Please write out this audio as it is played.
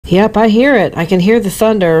Yep, I hear it. I can hear the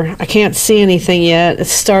thunder. I can't see anything yet.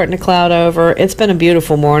 It's starting to cloud over. It's been a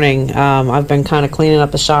beautiful morning. I've been kind of cleaning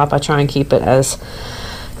up the shop. I try and keep it as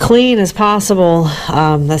clean as possible.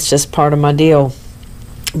 That's just part of my deal.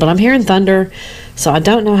 But I'm hearing thunder, so I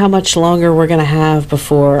don't know how much longer we're going to have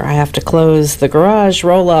before I have to close the garage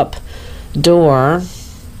roll-up door.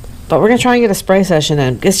 But we're going to try and get a spray session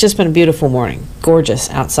in. It's just been a beautiful morning. Gorgeous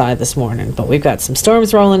outside this morning. But we've got some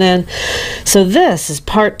storms rolling in. So this is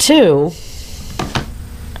part 2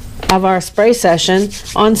 of our spray session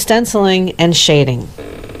on stenciling and shading.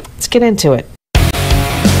 Let's get into it.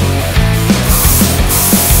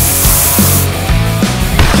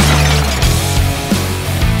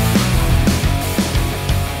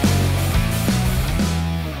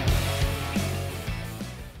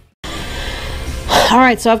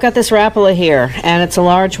 Alright, so I've got this Rapala here, and it's a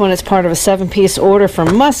large one. It's part of a 7-piece order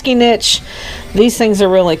from Musky Niche. These things are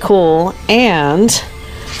really cool, and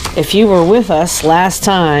if you were with us last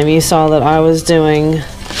time, you saw that I was doing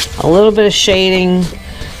a little bit of shading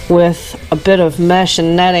with a bit of mesh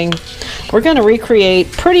and netting. We're going to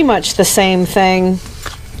recreate pretty much the same thing.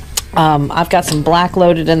 I've got some black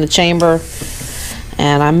loaded in the chamber,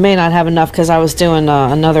 and I may not have enough because I was doing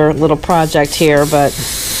another little project here, but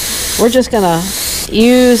we're just going to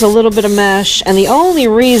use a little bit of mesh. And the only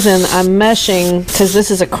reason I'm meshing, because this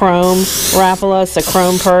is a chrome Rapala, it's a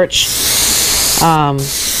chrome perch,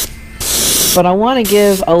 but I want to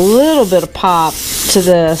give a little bit of pop to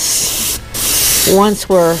this. Once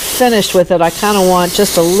we're finished with it, I kind of want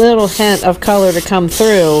just a little hint of color to come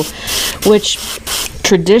through, which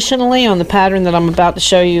traditionally on the pattern that I'm about to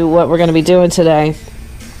show you what we're going to be doing today,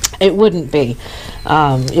 it wouldn't be.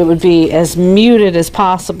 It would be as muted as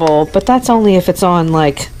possible, but that's only if it's on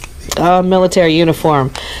like a military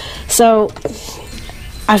uniform. So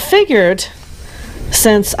I figured,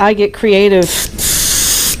 since I get creative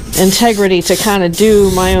integrity to kind of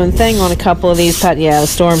do my own thing on a couple of these yeah, the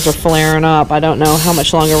storms are flaring up. I don't know how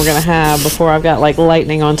much longer we're gonna have before I've got like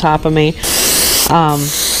lightning on top of me.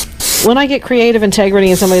 When I get creative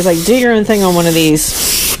integrity and somebody's like, do your own thing on one of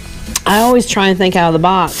these, I always try and think out of the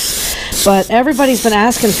box. But everybody's been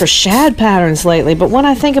asking for shad patterns lately. But when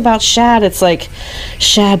I think about shad, it's like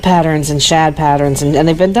shad patterns, and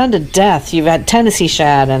they've been done to death. You've had Tennessee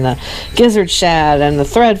shad, and the gizzard shad, and the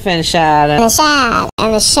threadfin shad, and the shad,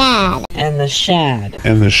 and the shad, and the shad,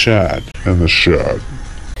 and the shad, and the shad.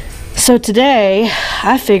 So today,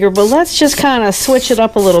 I figured, well, let's just kind of switch it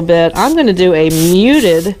up a little bit. I'm going to do a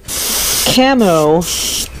muted camo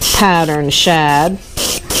pattern shad.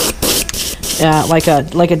 Like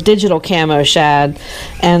a digital camo shad,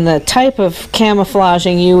 and the type of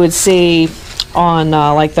camouflaging you would see on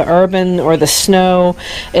like the urban or the snow.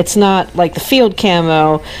 It's not like the field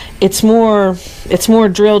camo. It's more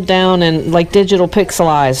drilled down and like digital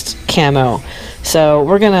pixelized camo. So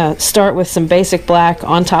we're gonna start with some basic black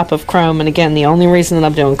on top of chrome, and again, the only reason that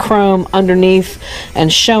I'm doing chrome underneath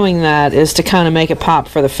and showing that is to kind of make it pop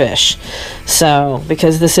for the fish. So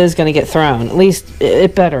because this is going to get thrown, at least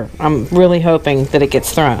it better. I'm really hoping that it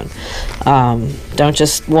gets thrown. Don't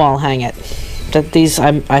just wall hang it. That these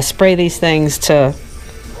I spray these things for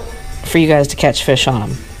you guys to catch fish on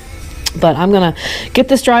them. But I'm going to get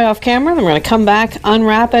this dry off camera, then we're going to come back,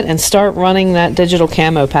 unwrap it, and start running that digital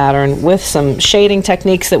camo pattern with some shading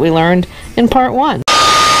techniques that we learned in part 1.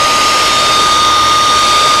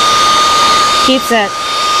 Keep set.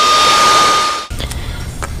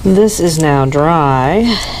 This is now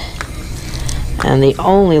dry, and the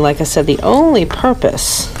only, like I said, the only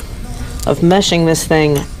purpose of meshing this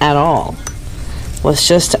thing at all was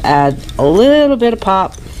just to add a little bit of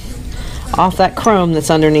pop off that chrome that's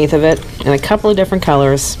underneath of it in a couple of different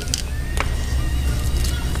colors.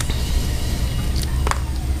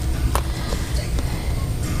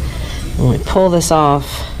 When we pull this off,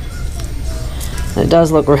 it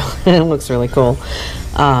does look it looks really cool.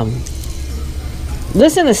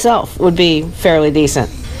 This in itself would be fairly decent,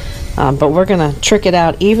 but we're gonna trick it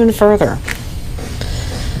out even further.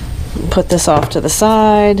 Put this off to the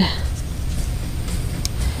side.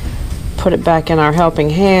 Put it back in our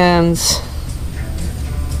helping hands,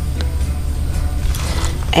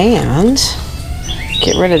 and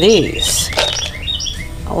get rid of these.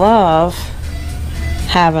 I love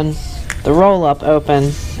having the roll-up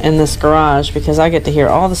open in this garage because I get to hear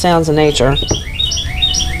all the sounds of nature.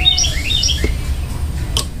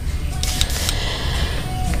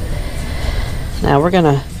 Now we're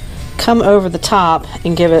gonna come over the top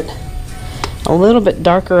and give it a little bit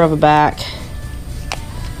darker of a back.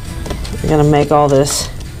 We're going to make all this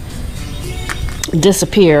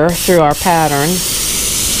disappear through our pattern.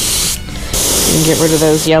 And get rid of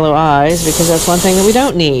those yellow eyes, because that's one thing that we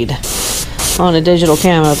don't need on a digital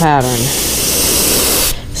camo pattern.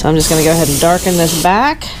 So I'm just going to go ahead and darken this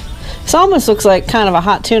back. This almost looks like kind of a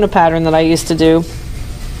hot tuna pattern that I used to do,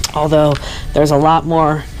 although there's a lot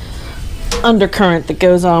more undercurrent that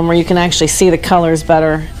goes on where you can actually see the colors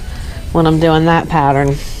better when I'm doing that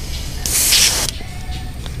pattern.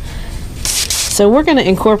 So we're going to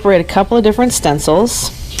incorporate a couple of different stencils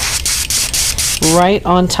right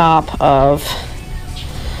on top of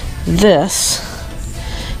this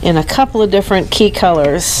in a couple of different key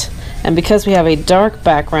colors. And because we have a dark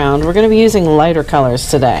background, we're going to be using lighter colors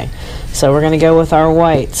today. So we're going to go with our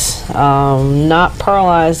whites. Not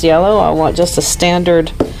pearlized yellow, I want just a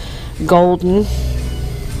standard golden.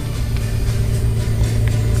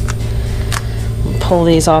 Pull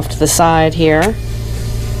these off to the side here.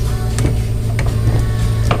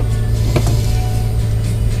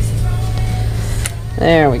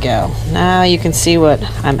 There we go. Now you can see what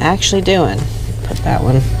I'm actually doing. Put that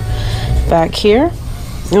one back here.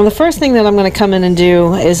 Now the first thing that I'm going to come in and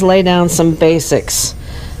do is lay down some basics.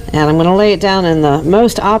 And I'm going to lay it down in the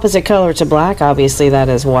most opposite color to black. Obviously that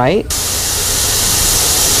is white.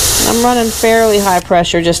 I'm running fairly high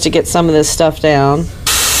pressure just to get some of this stuff down.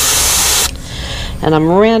 And I'm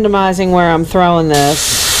randomizing where I'm throwing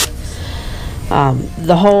this.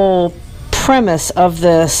 The whole premise of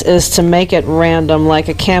this is to make it random like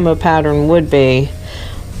a camo pattern would be,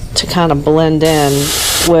 to kind of blend in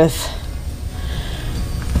with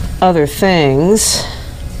other things.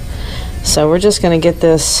 So we're just going to get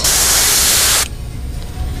this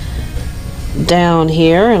down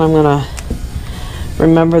here, and I'm going to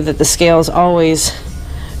remember that the scales always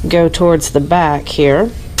go towards the back here,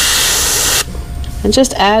 and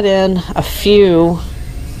just add in a few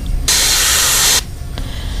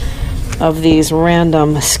of these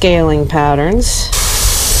random scaling patterns.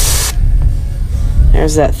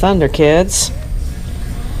 There's that thunder, kids.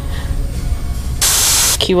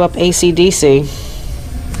 Cue up AC/DC.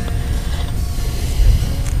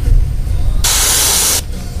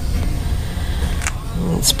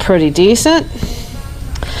 It's pretty decent.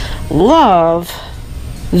 Love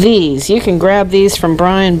these. You can grab these from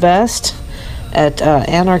Brian Best at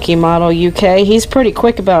Anarchy Model UK. He's pretty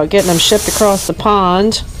quick about getting them shipped across the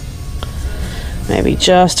pond. Maybe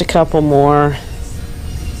just a couple more.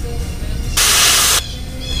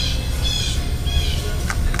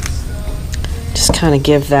 Just kind of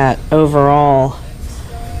give that overall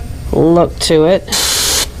look to it.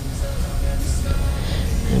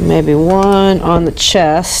 And maybe one on the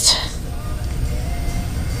chest.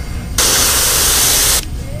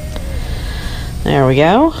 There we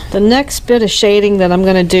go. The next bit of shading that I'm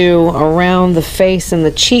going to do around the face and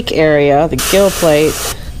the cheek area, the gill plate,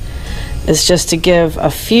 is just to give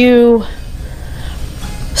a few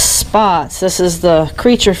spots. This is the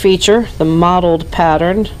creature feature, the modeled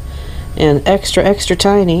pattern, and extra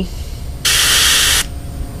tiny.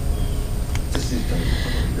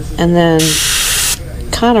 And then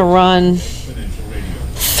kind of run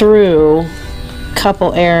through a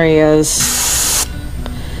couple areas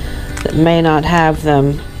that may not have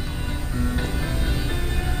them.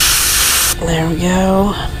 There we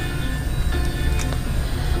go.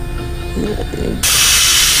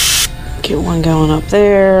 Get one going up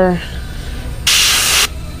there.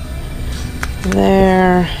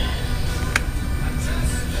 There.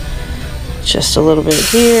 Just a little bit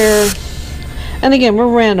here. And again, we're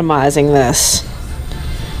randomizing this.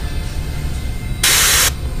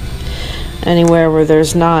 Anywhere where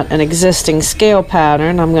there's not an existing scale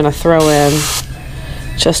pattern, I'm going to throw in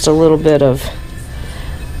just a little bit of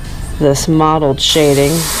this mottled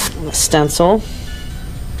shading, stencil.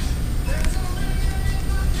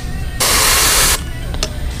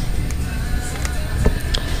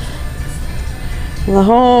 And the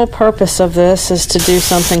whole purpose of this is to do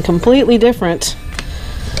something completely different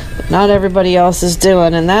that not everybody else is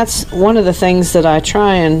doing, and that's one of the things that I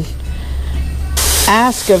try and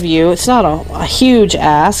ask of you. It's not a huge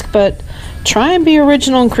ask, but try and be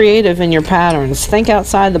original and creative in your patterns. Think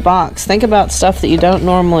outside the box. Think about stuff that you don't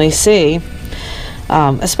normally see,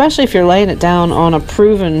 especially if you're laying it down on a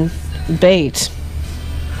proven bait.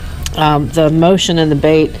 The motion in the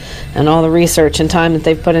bait and all the research and time that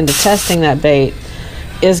they've put into testing that bait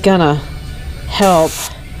is gonna help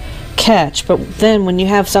catch. But then when you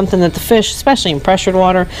have something that the fish, especially in pressured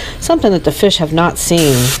water, something that the fish have not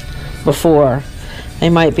seen before,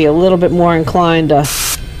 they might be a little bit more inclined to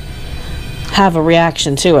have a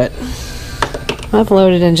reaction to it. I've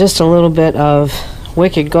loaded in just a little bit of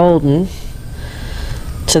Wicked Golden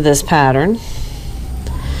to this pattern,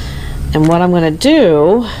 and what I'm going to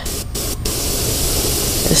do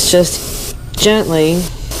is just gently,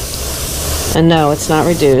 and no, it's not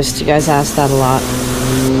reduced. You guys ask that a lot.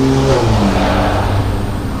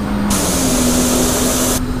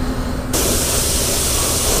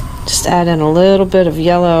 Just add in a little bit of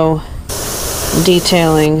yellow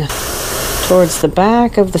detailing towards the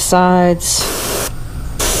back of the sides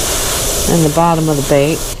and the bottom of the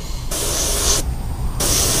bait.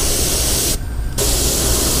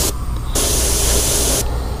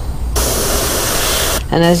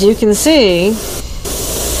 And as you can see,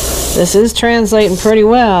 this is translating pretty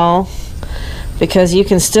well, because you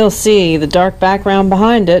can still see the dark background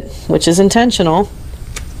behind it, which is intentional,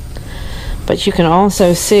 but you can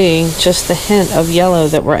also see just the hint of yellow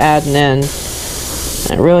that we're adding in.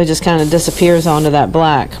 It really just kind of disappears onto that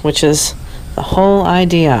black, which is the whole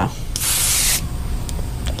idea.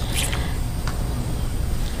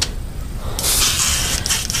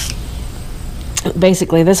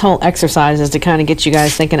 Basically, this whole exercise is to kind of get you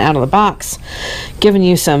guys thinking out of the box, giving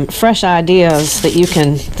you some fresh ideas that you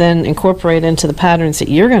can then incorporate into the patterns that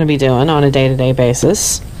you're going to be doing on a day-to-day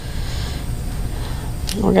basis.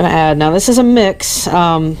 We're going to add, now this is a mix,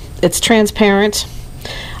 it's transparent.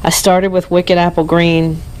 I started with Wicked Apple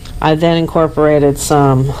Green. I then incorporated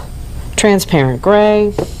some transparent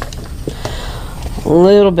gray, a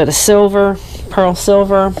little bit of silver, pearl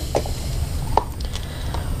silver,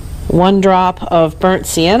 1 drop of burnt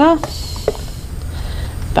sienna,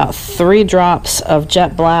 about 3 drops of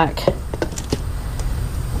jet black,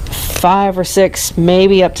 5 or 6,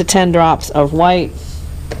 maybe up to 10 drops of white,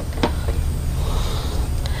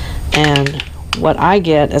 and what I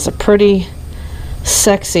get is a pretty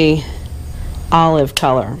sexy olive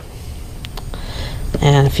color.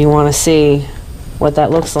 And if you want to see what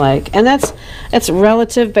that looks like, and it's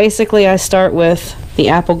relative. Basically, I start with the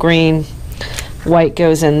apple green, white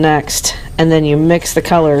goes in next, and then you mix the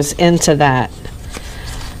colors into that,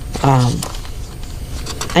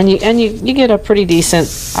 and you get a pretty decent,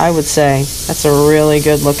 I would say, that's a really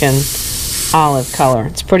good looking olive color.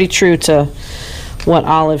 It's pretty true to what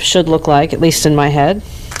olive should look like, at least in my head.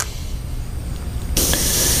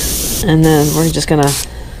 And then we're just gonna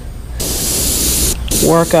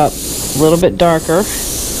work up a little bit darker.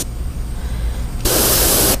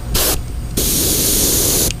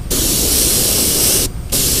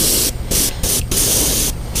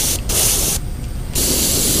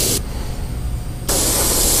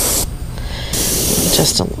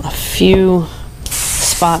 Just a few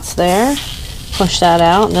spots there. Push that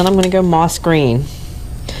out, and then I'm going to go moss green,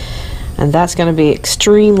 and that's going to be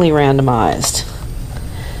extremely randomized.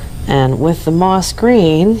 And with the moss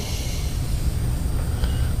green,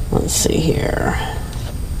 let's see here,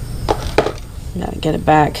 gotta get it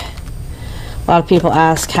back. A lot of people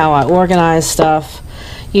ask how I organize stuff.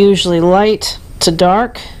 Usually light to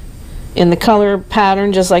dark in the color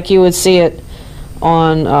pattern, just like you would see it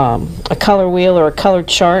on a color wheel or a color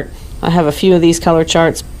chart. I have a few of these color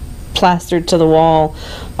charts plastered to the wall,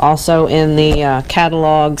 also in the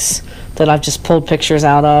catalogs that I've just pulled pictures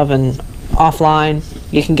out of and offline.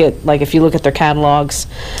 You can get, like, if you look at their catalogs,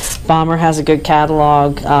 Bomber has a good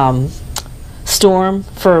catalog, Storm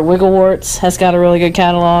for Wiggleworts has got a really good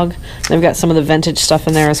catalog. They've got some of the vintage stuff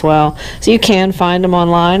in there as well, so you can find them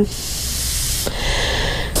online.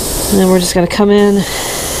 And then we're just going to come in,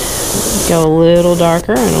 go a little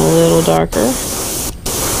darker and a little darker.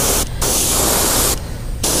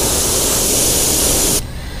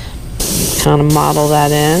 Kind of model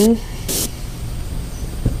that in.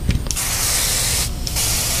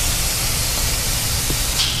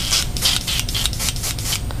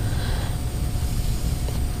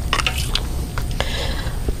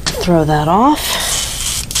 Throw that off.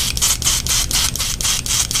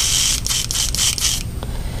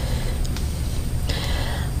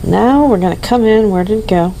 Now we're going to come in, where did it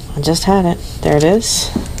go? I just had it. There it is.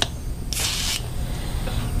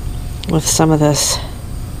 With some of this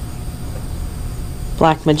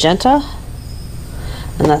black magenta,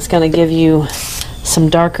 and that's going to give you some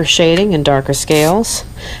darker shading and darker scales,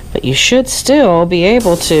 but you should still be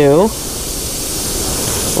able to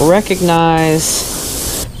recognize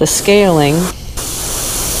the scaling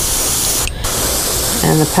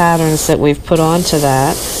and the patterns that we've put onto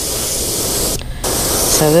that.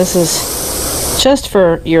 So this is just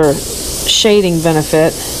for your shading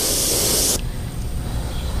benefit.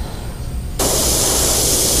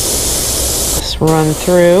 Run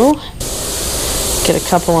through, get a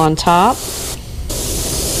couple on top,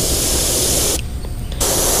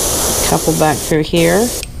 a couple back through here.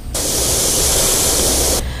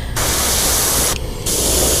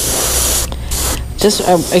 Just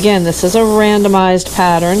again, this is a randomized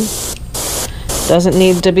pattern. Doesn't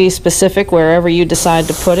need to be specific wherever you decide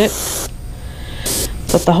to put it.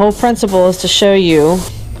 But the whole principle is to show you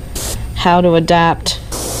how to adapt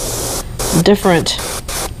different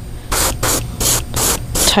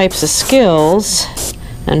types of skills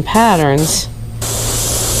and patterns,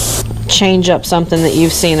 change up something that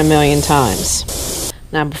you've seen a million times.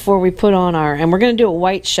 Now before we put on our, and we're going to do a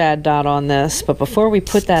white shad dot on this, but before we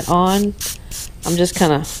put that on, I'm just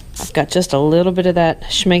kind of, I've got just a little bit of that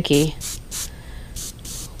schminky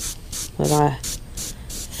that I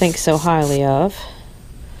think so highly of,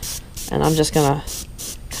 and I'm just going to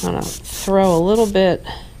kind of throw a little bit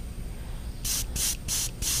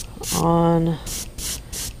on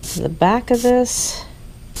the back of this,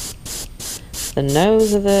 the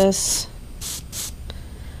nose of this,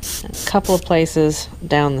 and a couple of places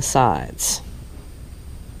down the sides.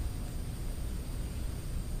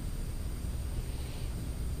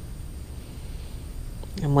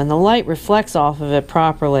 And when the light reflects off of it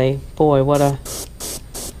properly, boy, what a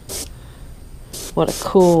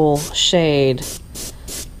cool shade.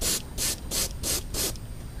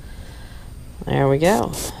 There we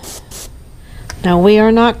go. Now we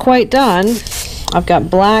are not quite done. I've got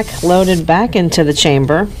black loaded back into the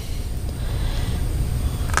chamber.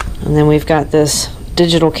 And then we've got this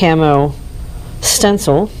digital camo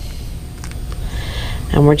stencil.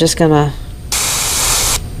 And we're just gonna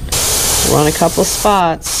run a couple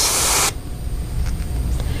spots.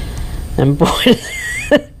 And boy,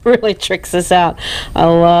 it really tricks us out. I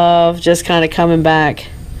love just kind of coming back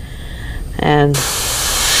and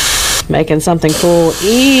making something cool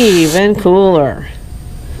even cooler.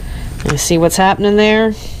 You see what's happening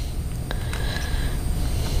there?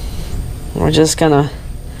 We're just gonna,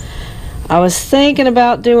 I was thinking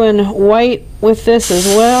about doing white with this as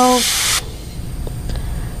well,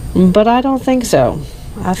 but I don't think so.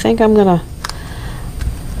 I think I'm gonna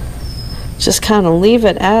just kind of leave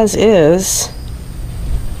it as is.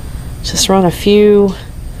 Just run a few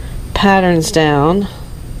patterns down.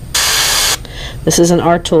 This is an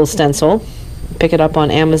art tool stencil. Pick it up on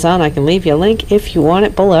Amazon. I can leave you a link if you want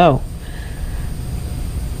it below.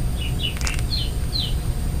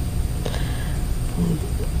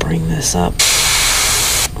 Bring this up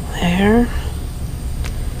there.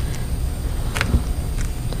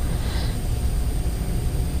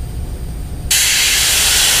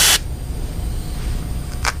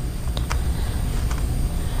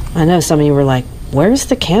 I know some of you were like, where's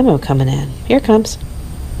the camo coming in? Here it comes.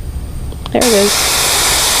 There it is.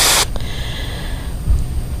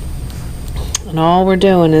 And all we're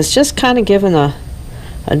doing is just kind of giving a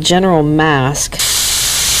general mask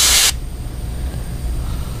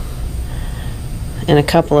in a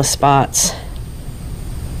couple of spots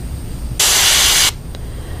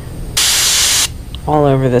all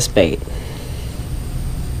over this bait.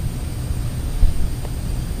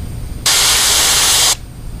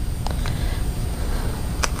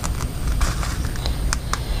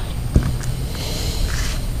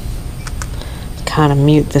 Kind of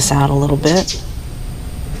mute this out a little bit.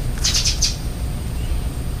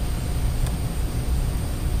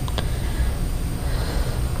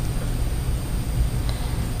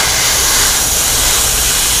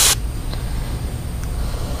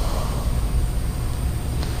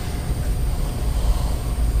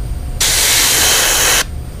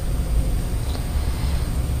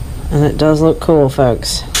 And it does look cool,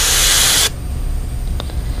 folks.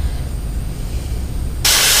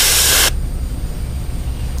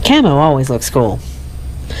 Camo always looks cool.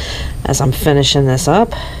 As I'm finishing this up,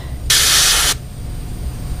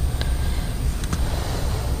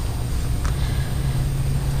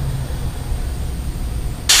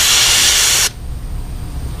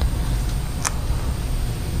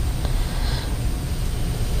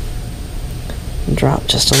 drop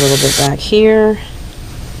just a little bit back here,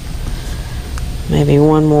 maybe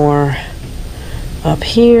one more up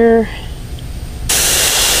here.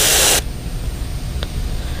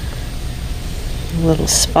 Little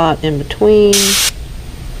spot in between.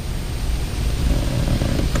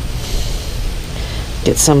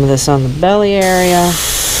 Get some of this on the belly area.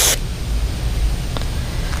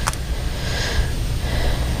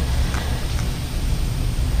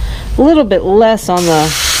 A little bit less on the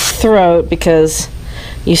throat because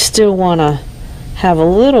you still want to have a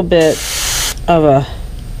little bit of a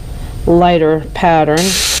lighter pattern.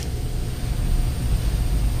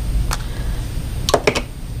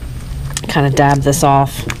 Kind of dab this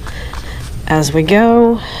off as we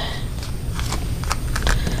go.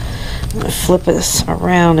 I'm going to flip this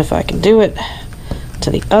around if I can do it to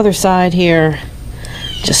the other side here.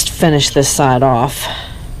 Just finish this side off.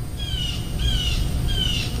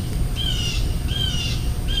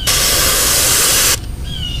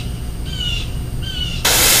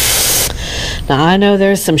 Now I know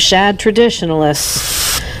there's some shad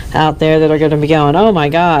traditionalists out there that are going to be going, oh my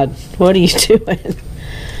God, what are you doing?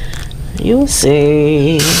 You'll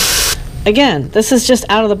see. Again, this is just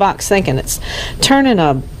out of the box thinking. It's turning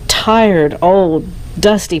a tired, old,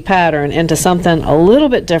 dusty pattern into something a little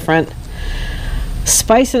bit different,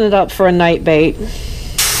 spicing it up for a night bait,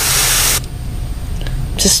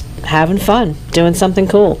 just having fun, doing something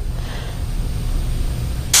cool.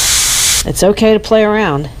 It's okay to play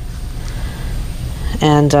around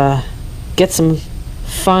and get some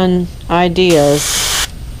fun ideas.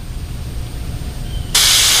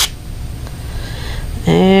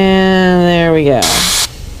 And there we go.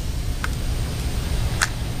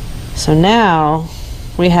 So now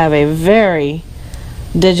we have a very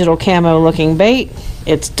digital camo looking bait.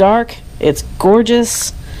 It's dark, it's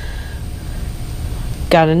gorgeous.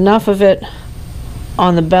 Got enough of it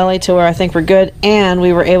on the belly to where I think we're good, and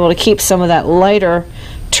we were able to keep some of that lighter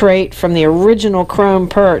trait from the original chrome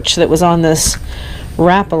perch that was on this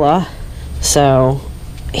Rapala. So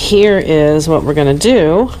here is what we're going to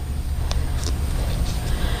do.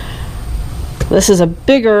 This is a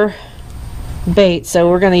bigger bait, so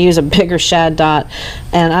we're going to use a bigger shad dot,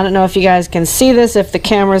 and I don't know if you guys can see this, if the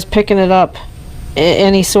camera's picking it up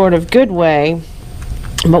any sort of good way,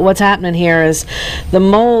 but what's happening here is the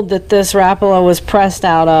mold that this Rapala was pressed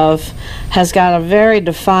out of has got a very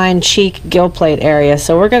defined cheek gill plate area,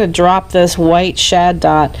 so we're going to drop this white shad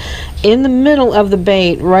dot in the middle of the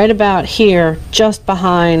bait, right about here, just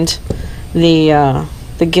behind the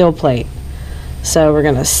gill plate. So we're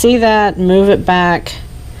going to see that, move it back,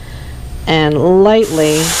 and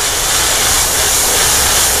lightly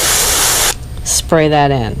spray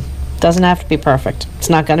that in. Doesn't have to be perfect. It's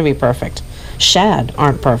not going to be perfect. Shad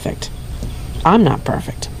aren't perfect. I'm not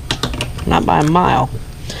perfect. Not by a mile.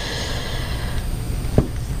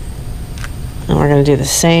 And we're going to do the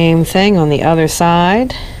same thing on the other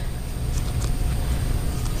side.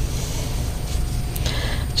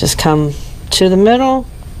 Just come to the middle,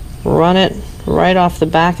 run it right off the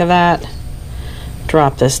back of that,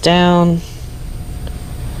 drop this down,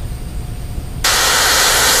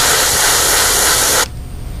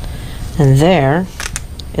 and there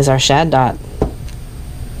is our shad dot.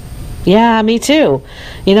 Yeah, me too.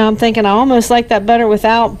 You know, I'm thinking I almost like that better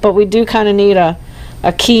without, but we do kind of need a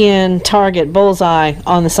key in target bullseye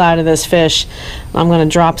on the side of this fish. I'm going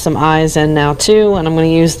to drop some eyes in now too, and I'm going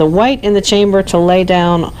to use the white in the chamber to lay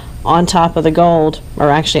down on top of the gold, or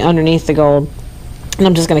actually underneath the gold, and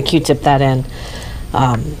I'm just going to Q-tip that in.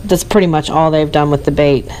 That's pretty much all they've done with the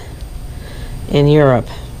bait in Europe.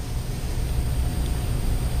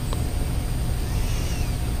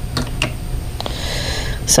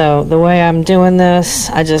 So the way I'm doing this,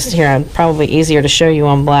 here, probably easier to show you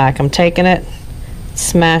on black. I'm taking it,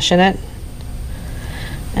 smashing it,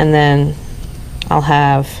 and then I'll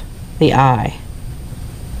have the eye.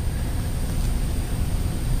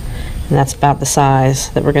 And that's about the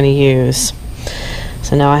size that we're going to use.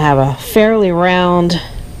 So now I have a fairly round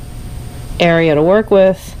area to work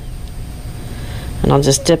with, and I'll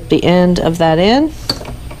just dip the end of that in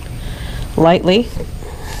lightly,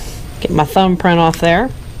 get my thumbprint off there.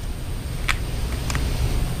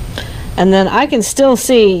 And then I can still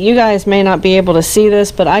see, you guys may not be able to see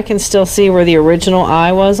this, but I can still see where the original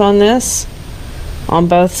eye was on this, on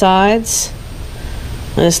both sides.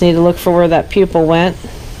 I just need to look for where that pupil went.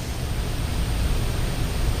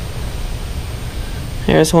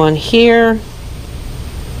 There's one here,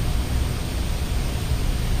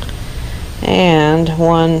 and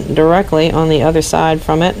one directly on the other side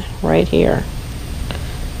from it, right here.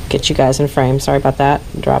 Get you guys in frame, sorry about that.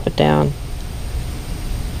 Drop it down.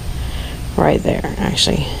 Right there,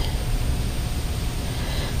 actually.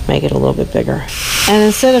 Make it a little bit bigger. And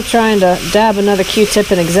instead of trying to dab another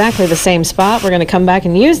Q-tip in exactly the same spot, we're going to come back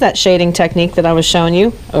and use that shading technique that I was showing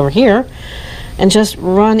you over here, and just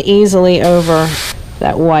run easily over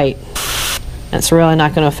that white. It's really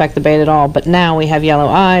not going to affect the bait at all, but now we have yellow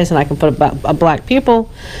eyes, and I can put a black pupil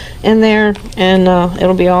in there, and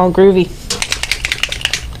it'll be all groovy.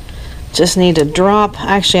 Just need to drop,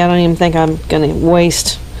 actually I don't even think I'm going to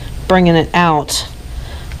waste bringing it out.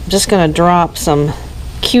 I'm just going to drop some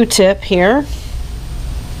Q-tip here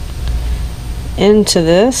into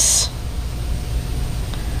this,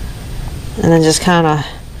 and then just kind of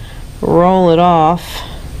roll it off,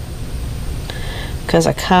 because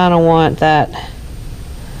I kind of want that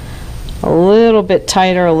a little bit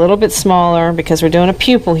tighter, a little bit smaller, because we're doing a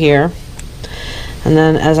pupil here. And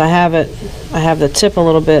then as I have it, I have the tip a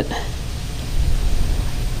little bit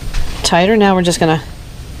tighter. Now we're just going to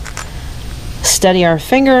steady our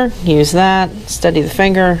finger, use that, steady the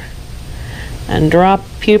finger, and drop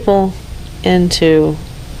pupil into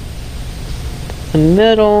the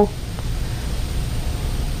middle.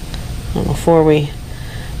 And before we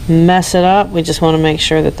mess it up, we just want to make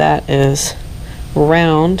sure that that is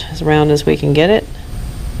round as we can get it.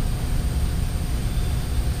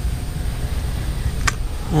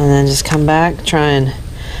 And then just come back, try and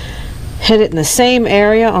hit it in the same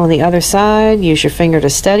area on the other side. Use your finger to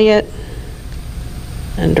steady it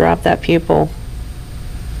and drop that pupil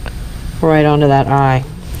right onto that eye.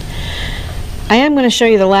 I am going to show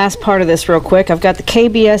you the last part of this real quick. I've got the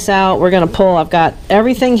KBS out. We're going to pull, I've got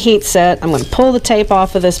everything heat set. I'm going to pull the tape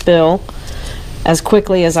off of this bill as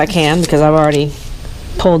quickly as I can because I've already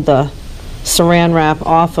pulled the saran wrap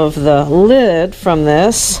off of the lid from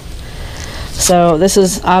this. So this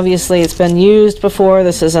is obviously, it's been used before.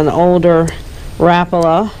 This is an older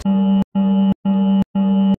Rapala.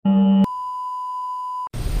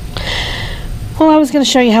 Well, I was going to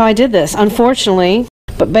show you how I did this. Unfortunately,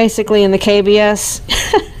 but basically in the KBS,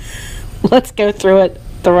 let's go through it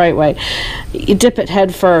the right way. You dip it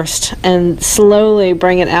head first and slowly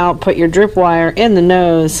bring it out, put your drip wire in the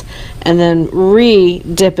nose, and then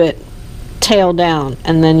re-dip it tail down,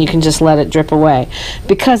 and then you can just let it drip away.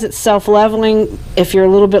 Because it's self-leveling, if you're a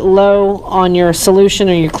little bit low on your solution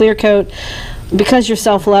or your clear coat, because you're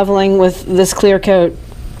self-leveling with this clear coat,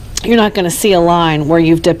 you're not going to see a line where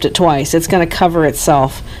you've dipped it twice. It's going to cover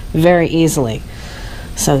itself very easily.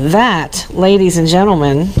 So that, ladies and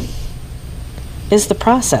gentlemen, is the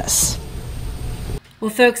process.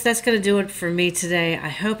 Well, folks, that's going to do it for me today. I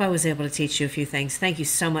hope I was able to teach you a few things. Thank you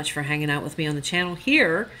so much for hanging out with me on the channel.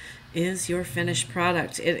 Here is your finished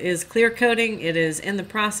product. It is clear coating. It is in the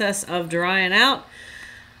process of drying out.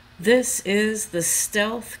 This is the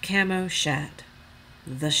Stealth Camo Shad.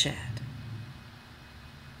 The Shad.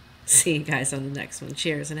 See you guys on the next one.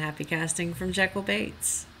 Cheers and happy casting from Jekyll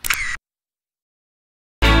Baits.